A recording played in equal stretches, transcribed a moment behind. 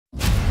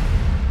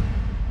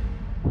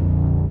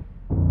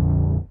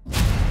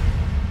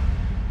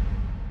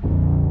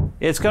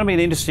It's going to be an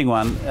interesting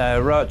one.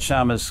 Rohit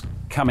Sharma's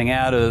coming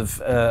out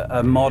of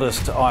a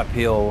modest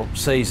IPL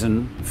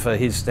season for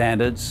his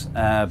standards,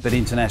 but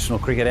international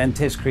cricket and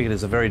Test cricket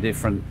is a very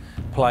different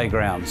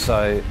playground.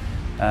 So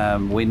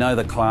we know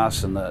the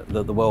class and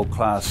the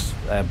world-class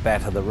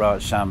batter that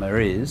Rohit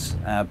Sharma is,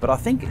 but I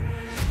think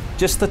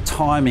just the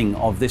timing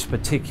of this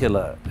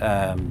particular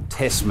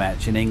Test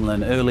match in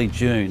England, early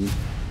June,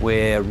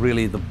 where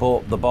really the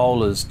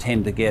bowlers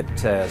tend to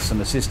get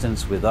some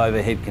assistance with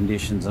overhead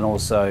conditions and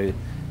also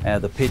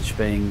the pitch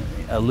being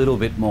a little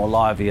bit more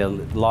livelier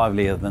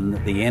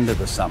than the end of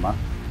the summer.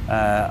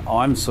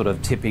 I'm sort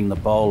of tipping the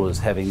bowlers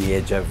having the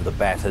edge over the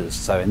batters.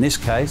 So in this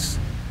case,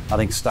 I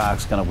think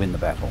Starc's going to win the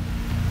battle.